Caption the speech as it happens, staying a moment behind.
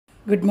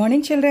Good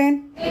morning,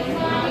 children.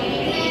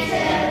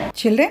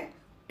 Children,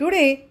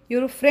 today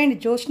your friend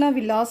Joshna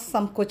will ask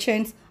some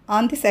questions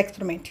on this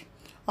experiment.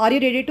 Are you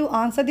ready to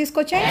answer these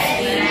questions?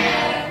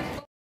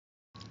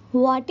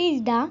 What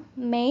is the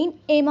main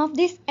aim of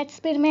this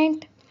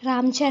experiment,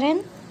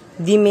 Ramcharan?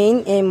 The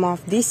main aim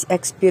of this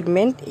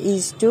experiment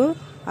is to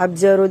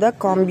observe the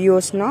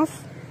combustion of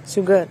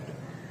sugar.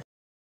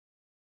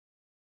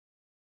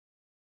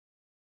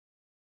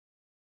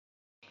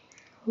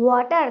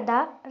 What are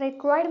the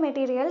required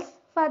materials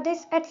for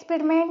this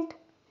experiment?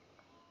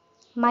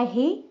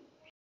 Mahi,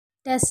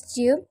 Test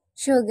tube,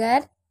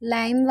 sugar,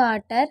 lime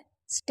water,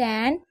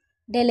 stand,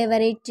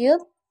 delivery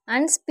tube,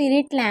 and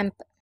spirit lamp.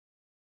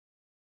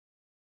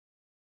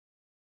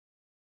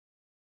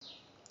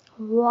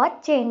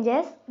 what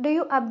changes do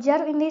you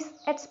observe in this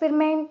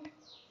experiment?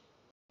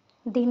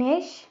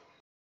 Dinesh,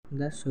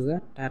 The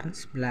sugar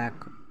turns black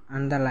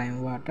and the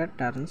lime water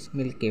turns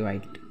milky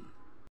white.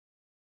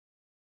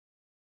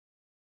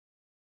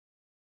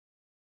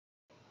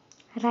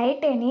 write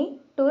any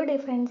two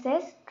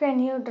differences can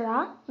you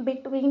draw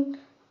between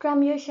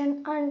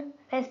combustion and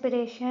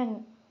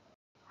respiration?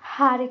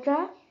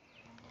 Harika,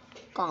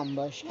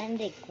 Combustion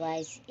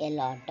requires a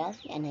lot of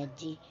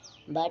energy,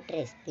 but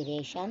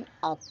respiration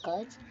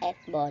occurs at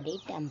body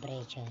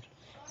temperature.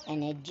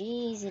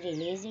 Energy is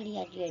released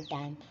at a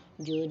time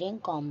during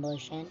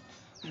combustion,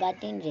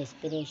 but in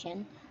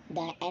respiration,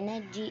 the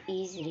energy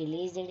is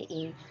released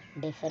in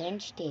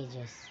different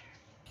stages.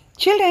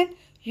 Children,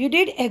 you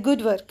did a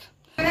good work.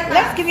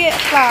 Let's give a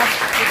clap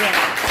to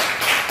them.